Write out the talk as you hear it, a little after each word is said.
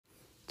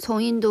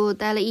从印度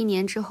待了1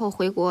年之后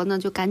回国呢，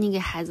就赶紧给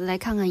孩子来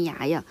看看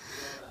牙呀。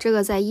这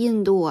个在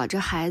印度啊，这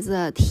孩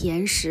子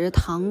甜食、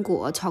糖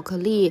果、巧克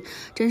力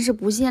真是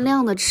不限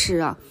量的吃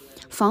啊，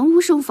防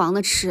不胜防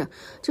的吃。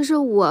就是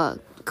我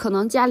可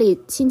能家里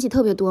亲戚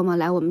特别多嘛，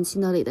来我们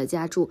新德里的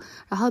家住，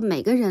然后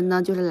每个人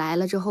呢就是来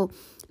了之后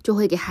就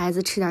会给孩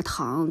子吃点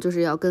糖，就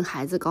是要跟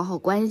孩子搞好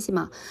关系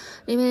嘛，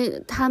因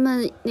为他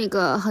们那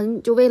个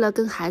就为了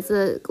跟孩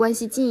子关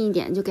系近一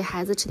点，就给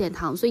孩子吃点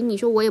糖，所以你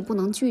说我也不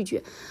能拒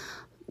绝，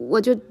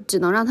我就只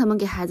能让他们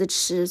给孩子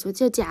吃，所以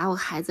这家伙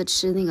孩子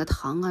吃那个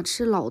糖啊，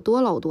吃老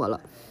多了。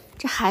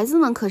这孩子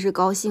们可是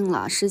高兴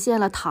了，实现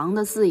了糖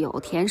的自由，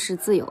甜食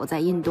自由，在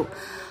印度。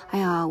哎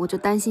呀，我就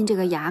担心这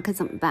个牙可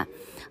怎么办？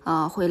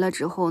回来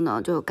之后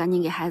呢，就赶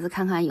紧给孩子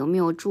看看有没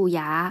有蛀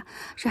牙，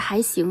是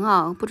还行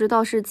啊，不知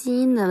道是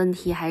基因的问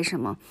题还是什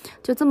么，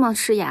就这么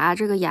吃牙，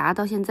这个牙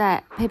到现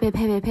在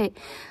呸，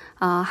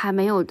还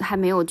没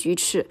有锯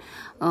齿，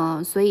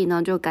所以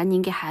呢，就赶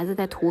紧给孩子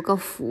再涂个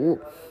氟。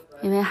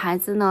因为孩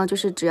子呢，就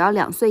是只要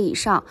2岁以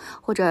上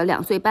或者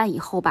2岁半以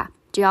后吧，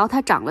只要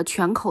他长了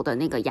全口的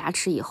那个牙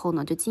齿以后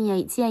呢，就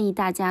建议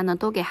大家呢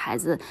都给孩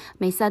子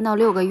每3到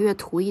6个月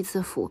涂1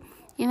次氟。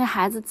因为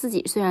孩子自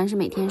己虽然是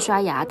每天刷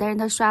牙，但是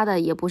他刷的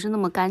也不是那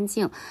么干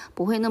净，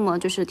不会那么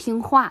就是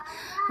听话，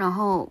然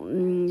后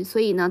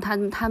所以呢，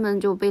他们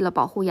就为了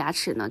保护牙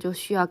齿呢，就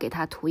需要给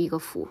他涂一个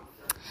氟。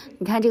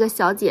你看这个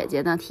小姐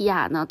姐呢，提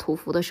亚呢，涂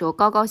氟的时候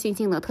高高兴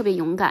兴的，特别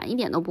勇敢，一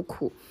点都不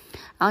哭。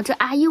然后这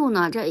阿佑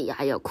呢，这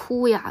呀也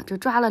哭呀，这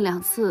抓了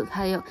2次，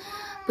他也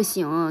不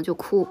行就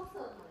哭，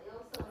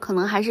可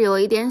能还是有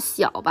一点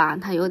小吧，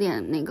他有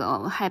点那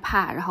个害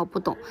怕，然后不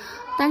懂。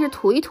但是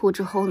涂一涂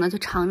之后呢，就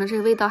尝着这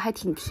个味道还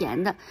挺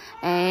甜的，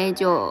哎，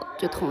就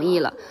同意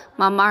了。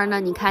慢慢呢，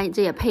你看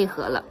这也配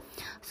合了。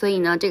所以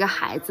呢，这个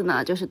孩子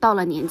呢，就是到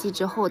了年纪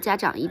之后，家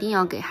长一定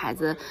要给孩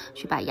子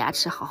去把牙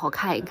齿好好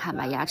看一看，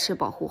把牙齿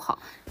保护好。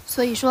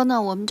所以说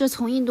呢，我们这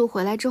从印度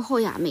回来之后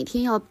呀，每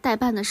天要代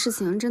办的事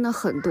情真的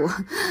很多，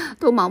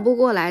都忙不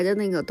过来的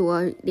那个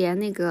多，连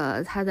那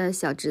个他的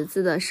小侄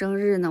子的生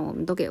日呢，我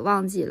们都给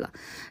忘记了，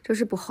就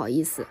是不好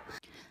意思。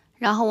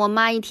然后我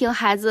妈一听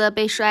孩子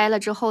被摔了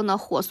之后呢，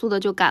火速的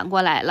就赶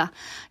过来了。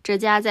这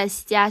家在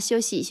家休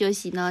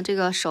息呢，这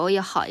个手也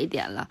好一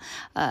点了，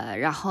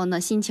然后呢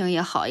心情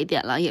也好一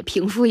点了，也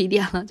平复一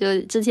点了。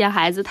就之前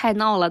孩子太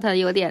闹了，他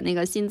有点那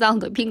个心脏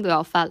的病都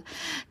要犯了。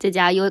这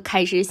家又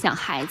开始想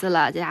孩子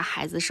了，这家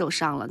孩子受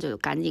伤了，就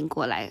赶紧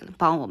过来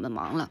帮我们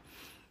忙了。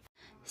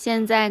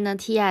现在呢，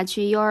提亚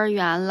去幼儿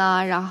园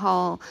了，然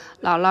后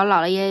姥姥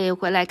姥爷也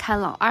回来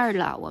看老二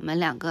了，我们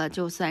2个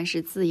就算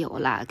是自由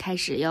了，开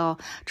始要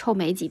臭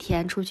美几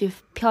天，出去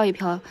飘一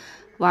飘，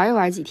玩一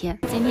玩几天。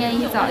今天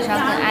一早上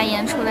跟阿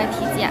言出来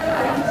体检了，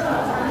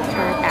就是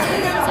打了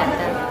体检单。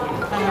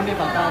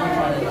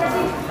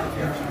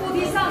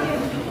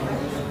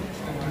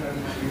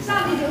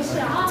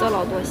这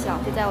老多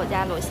项，就在我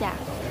家楼下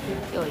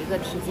有一个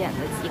体检的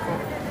机构，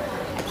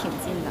还挺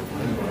近的。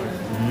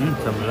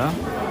怎么了？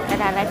咱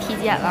俩来体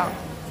检了，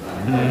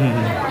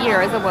一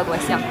人这么多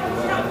项。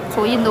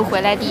从印度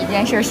回来第一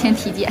件事先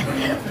体检。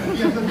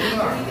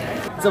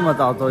这么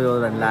早都有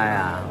人来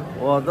啊？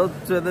我都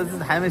觉得是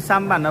还没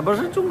上班呢，不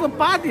是中国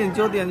8点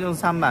9点就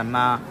上班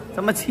吗？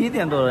怎么7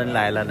点多人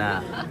来了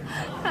呢？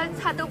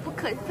他都不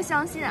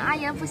相信，阿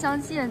言不相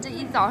信，这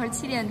一早上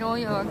7点钟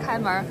有人开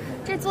门，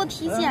这做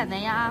体检的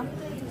呀。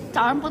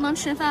早上不能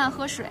吃饭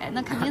喝水，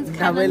那肯定开门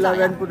早呀。为了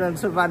人不能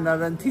吃饭的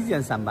人提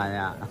前上班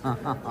呀，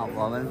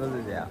我们都是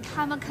这样。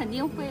他们肯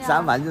定会啊。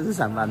上班就是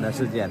上班的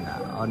时间的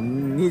哦，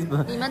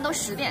你们都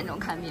10点钟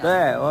看病。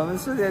对，我们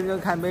10点钟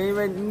看病，因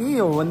为你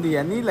有问题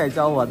啊，你来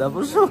找我的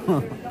不是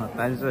我，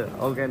但是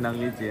OK 能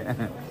理解。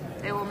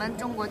对，我们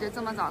中国就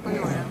这么早都有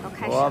人都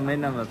开始。我没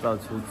那么早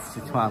起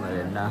床的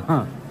人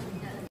呢。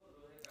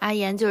阿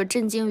言就是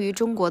震惊于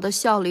中国的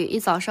效率，一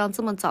早上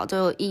这么早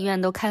就医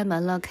院都开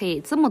门了，可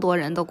以这么多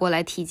人都过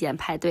来体检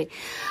排队，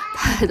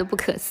他都不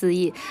可思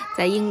议。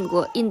在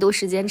印度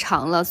时间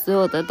长了，所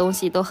有的东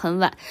西都很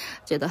晚，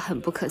觉得很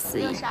不可思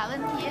议。有啥问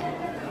题？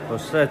不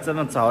是这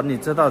么早，你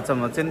知道怎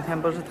么？今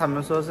天不是他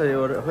们说是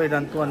会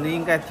人多，你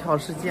应该挑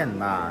时间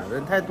嘛，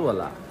人太多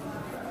了。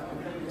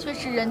确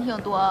实人挺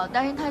多，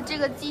但是他这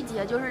个季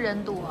节就是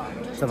人多，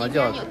就是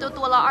今天都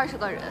多了20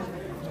个人。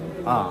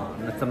啊，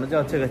那怎么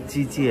叫这个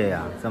季节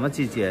呀？什么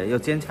季节？有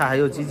检查还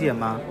有季节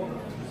吗？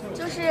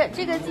就是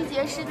这个季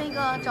节是那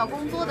个找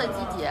工作的季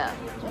节，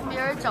就别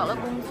人找了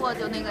工作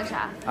就那个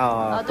啥。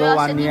都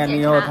要身体检查。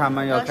以后他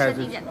们要开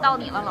始。到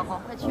你了，老公，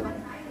快去吧。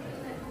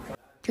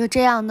就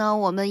这样呢，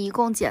我们一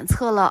共检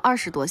测了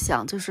20多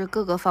项，就是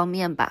各个方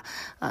面吧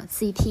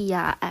，CT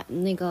呀，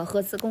那个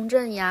核磁共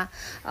振呀，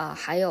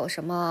还有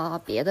什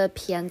么别的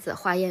片子、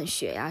化验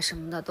血呀什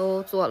么的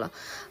都做了。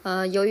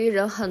由于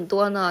人很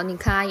多呢，你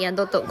看阿言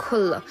都等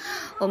困了，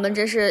我们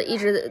真是一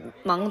直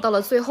忙到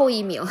了最后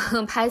一名，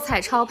排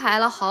彩超排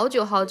了好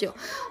久，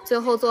最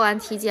后做完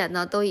体检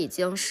呢，都已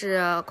经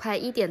是快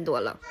1点多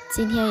了。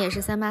今天也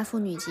是3·8妇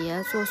女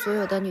节，祝所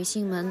有的女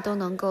性们都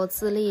能够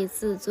自立、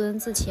自尊、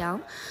自强，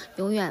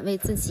永远为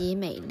自己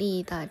美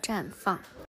丽的绽放。